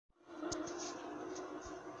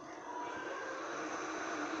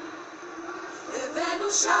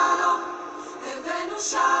Hello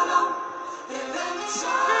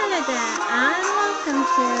there and welcome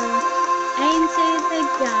to Into the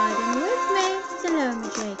Garden with me,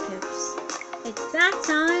 Salome Jacobs. It's that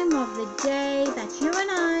time of the day that you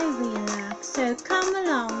and I relax, so come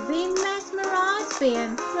along, be mesmerized, be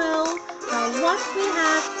enthralled by what we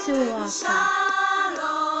have to offer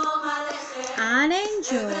and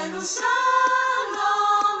enjoy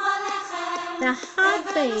the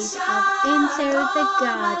heartbeat of Into the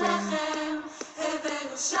Garden.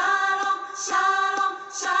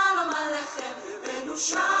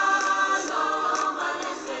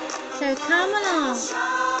 So come along,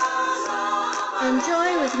 enjoy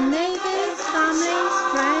with neighbors, families,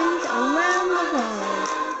 friends around the world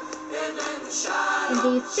in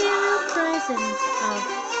the ethereal presence of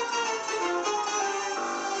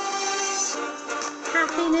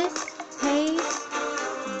happiness, peace,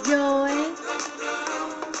 joy,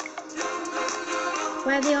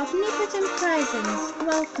 where the omnipotent presence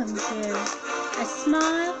welcomes you. A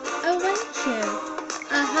smile awaits you,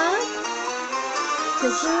 a hug to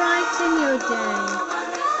brighten your day.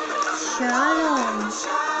 Shalom.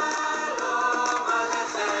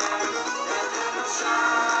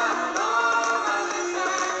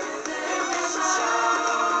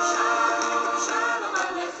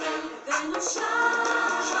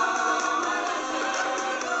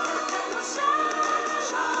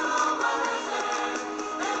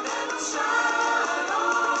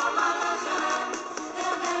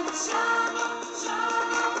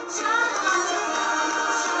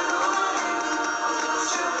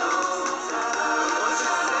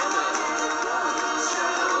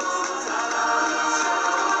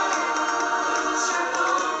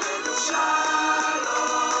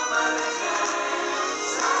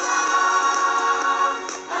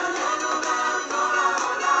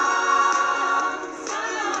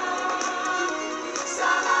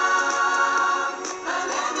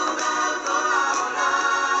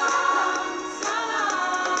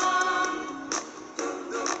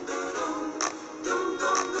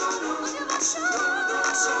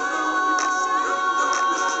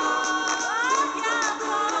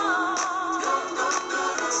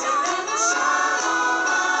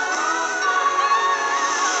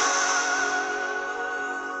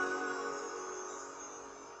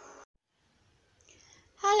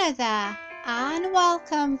 Hello there and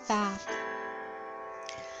welcome back.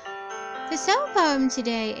 The soul poem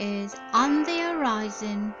today is On the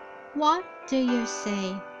Horizon, What Do You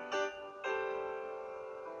See?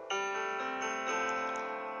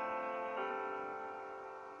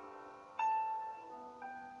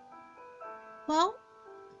 Well,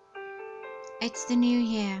 it's the new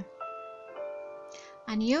year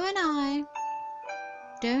and you and I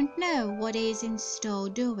don't know what is in store,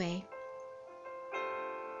 do we?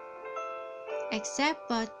 Except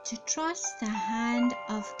but to trust the hand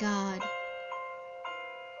of God.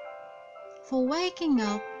 For waking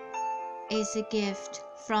up is a gift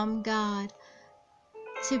from God.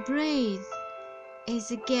 To breathe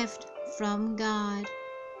is a gift from God.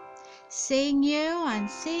 Seeing you and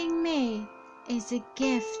seeing me is a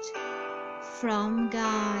gift from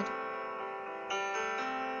God.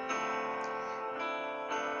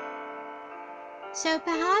 So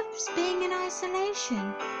perhaps being in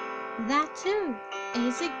isolation, that too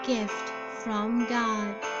is a gift from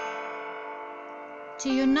God. To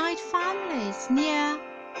unite families near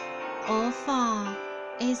or far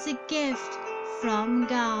is a gift from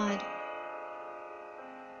God.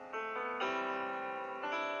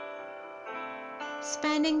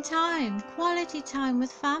 Spending time, quality time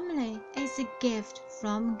with family is a gift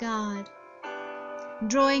from God.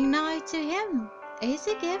 Drawing nigh to Him is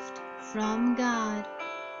a gift from God.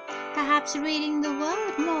 Perhaps reading the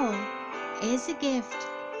Word more is a gift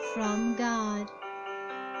from God.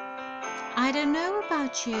 I don't know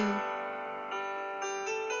about you,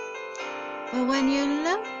 but when you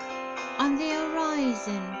look on the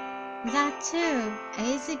horizon, that too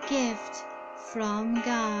is a gift from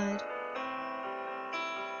God.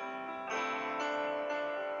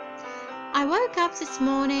 I woke up this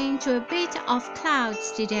morning to a bit of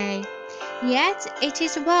clouds today, yet it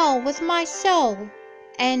is well with my soul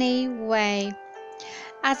anyway.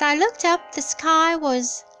 As I looked up, the sky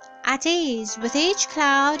was at ease, with each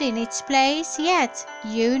cloud in its place, yet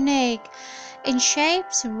unique, in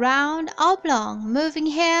shapes round, oblong, moving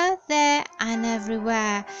here, there, and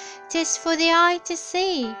everywhere. 'Tis for the eye to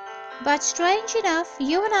see, but strange enough,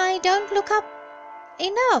 you and I don't look up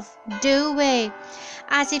enough, do we?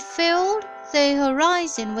 As it filled the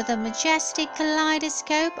horizon with a majestic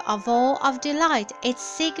kaleidoscope of awe of delight. It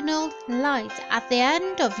signaled light at the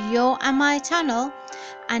end of your and my tunnel,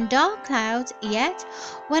 and dark clouds, yet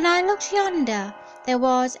when I looked yonder, there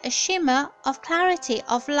was a shimmer of clarity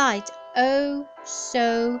of light, oh,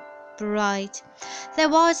 so bright. There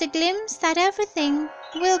was a glimpse that everything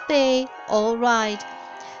will be all right.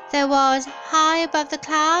 There was, high above the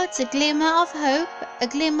clouds, a glimmer of hope, a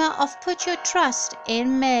glimmer of put your trust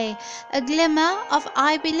in me, a glimmer of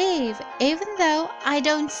I believe, even though I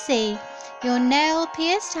don't see your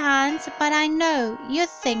nail-pierced hands, but I know you're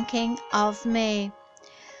thinking of me.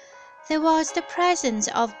 There was the presence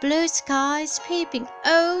of blue skies peeping,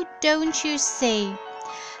 oh, don't you see?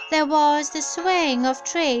 There was the swaying of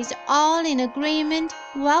trees, all in agreement,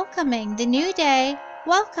 welcoming the new day,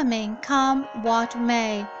 welcoming come what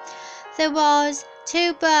may. There was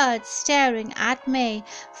two birds staring at me,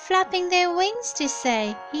 flapping their wings to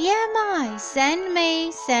say, "Here am I, send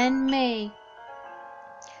me, send me."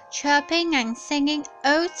 Chirping and singing,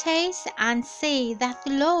 "Oh, taste and see that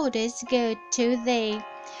the Lord is good to thee."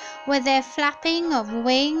 With their flapping of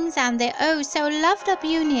wings and their oh so loved up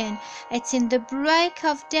union, it's in the break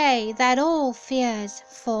of day that all fears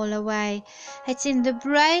fall away. It's in the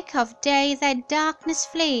break of day that darkness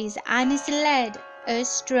flees and is led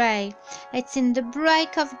astray. It's in the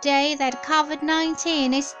break of day that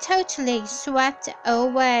COVID-19 is totally swept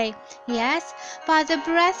away. Yes, by the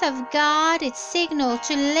breath of God it's signaled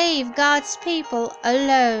to leave God's people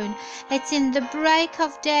alone. It's in the break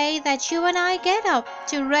of day that you and I get up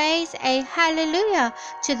to raise a hallelujah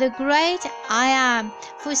to the great I am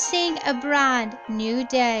for seeing a brand new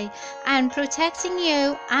day and protecting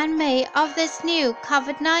you and me of this new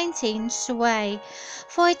COVID-19 sway.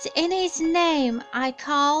 For it's in his name I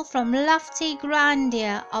call from lofty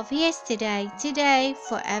grandeur of yesterday, today,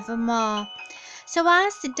 forevermore. So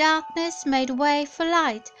as the darkness made way for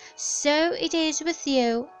light, so it is with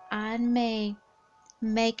you and me.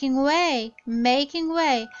 Making way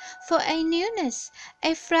for a newness,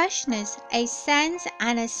 a freshness, a sense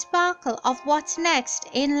and a sparkle of what's next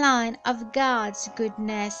in line of God's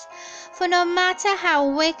goodness. For no matter how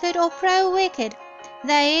wicked or pro-wicked,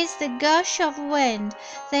 there is the gush of wind,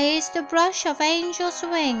 there is the brush of angels'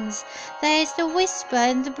 wings, there is the whisper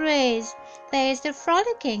in the breeze, there is the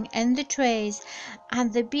frolicking in the trees,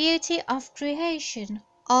 and the beauty of creation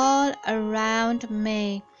all around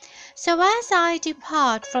me. So as I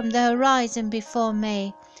depart from the horizon before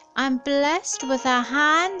me, I'm blessed with a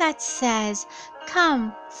hand that says,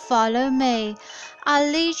 "Come, follow me. I'll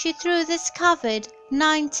lead you through this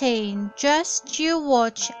COVID-19. Just you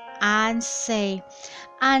watch and see."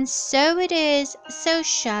 And so it is, so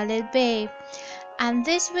shall it be. And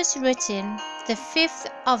this was written the 5th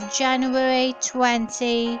of January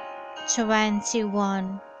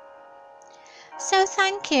 2021. So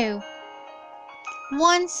thank you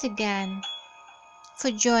once again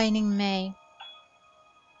for joining me.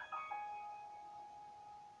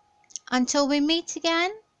 Until we meet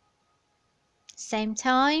again, same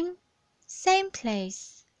time, same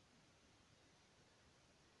place.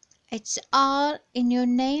 It's all in your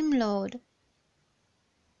name, Lord.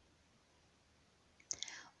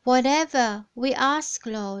 Whatever we ask,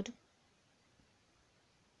 Lord,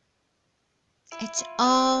 it's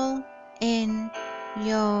all in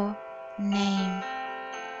your name.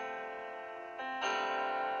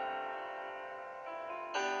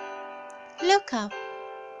 Look up.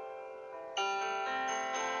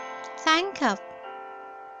 Thank up.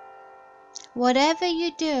 Whatever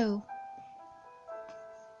you do,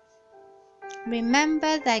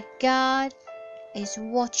 remember that God is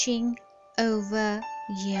watching over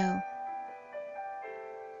you.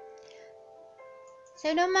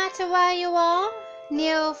 So no matter where you are,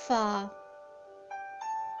 near or far,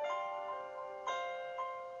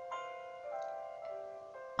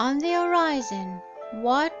 on the horizon,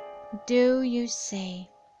 what do you see?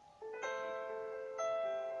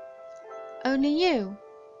 Only you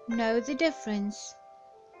know the difference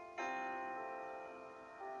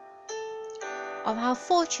of how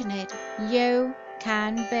fortunate you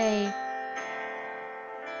can be.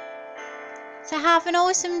 So have an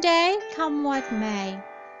awesome day, come what may.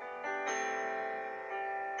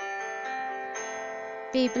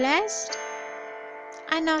 Be blessed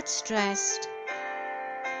and not stressed.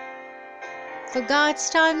 For God's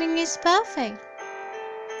timing is perfect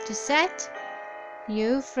to set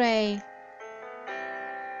you free.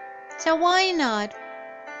 So why not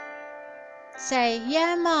say, "Here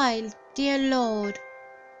am I, dear Lord,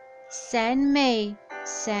 send me,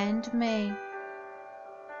 send me."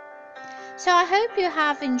 So I hope you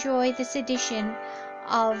have enjoyed this edition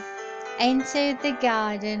of Into the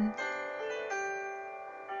Garden.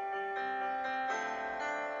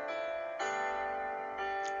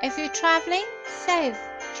 If you're traveling, safe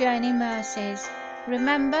journey mercies.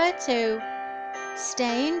 Remember to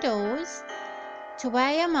stay indoors, to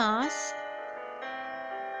wear your mask,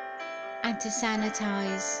 and to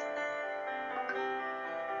sanitize.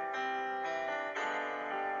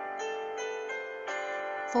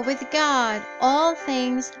 For with God, all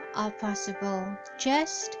things are possible.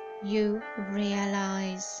 Just you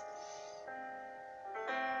realize.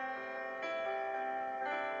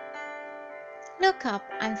 Look up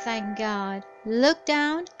and thank God. Look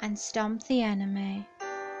down and stomp the enemy.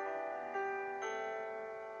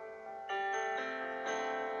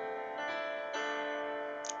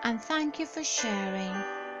 And thank you for sharing.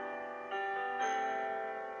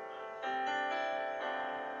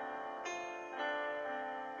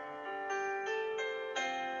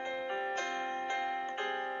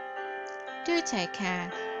 Do take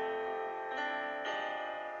care.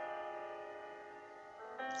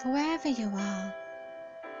 Wherever you are.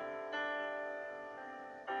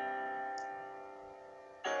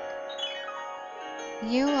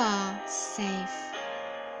 You are safe.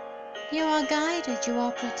 You are guided, you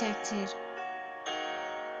are protected.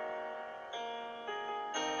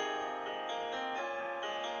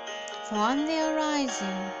 For on the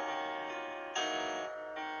horizon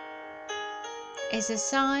is a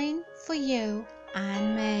sign for you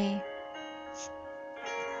and me.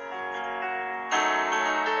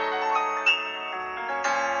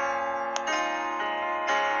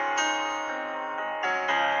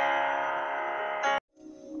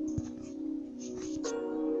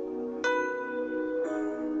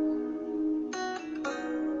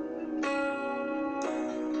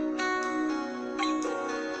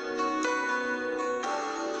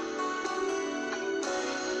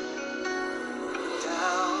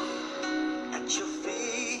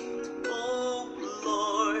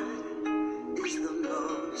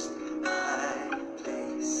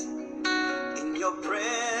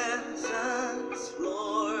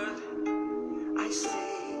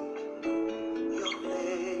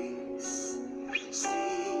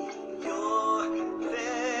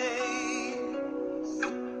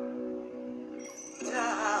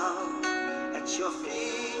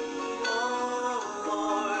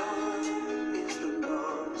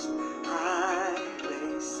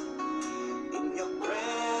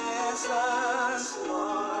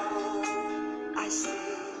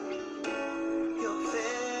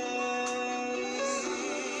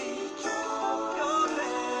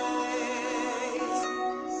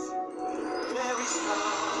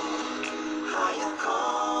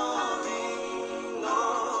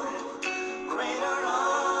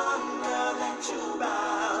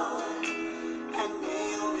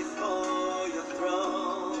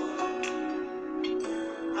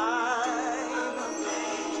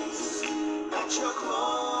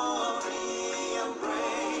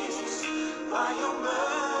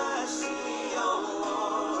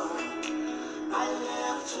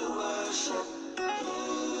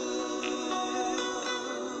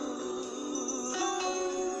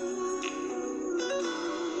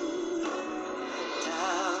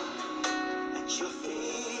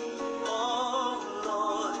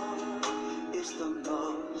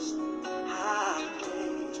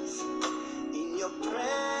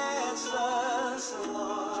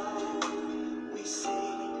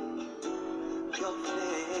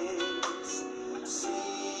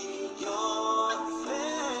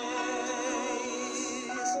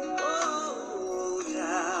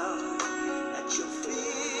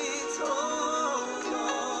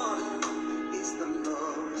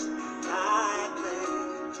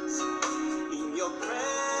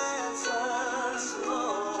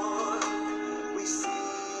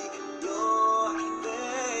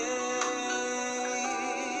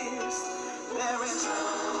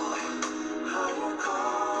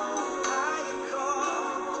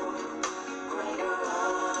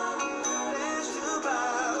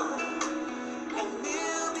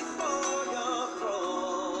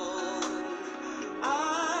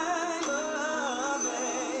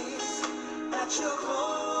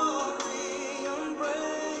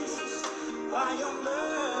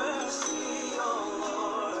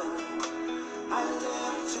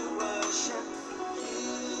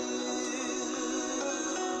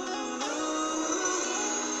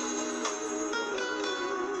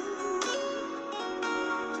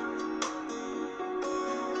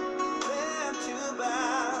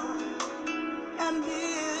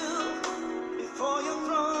 Before your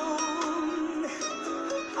throne,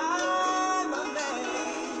 I'm amazed.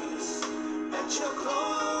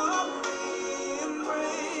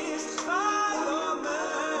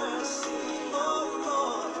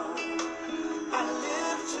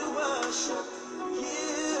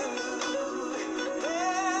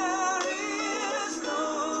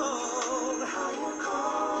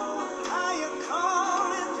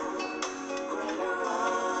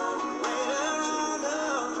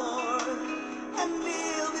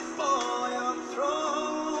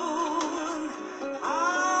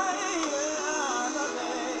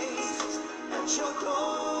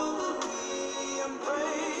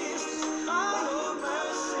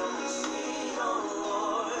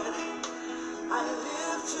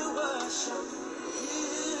 Shut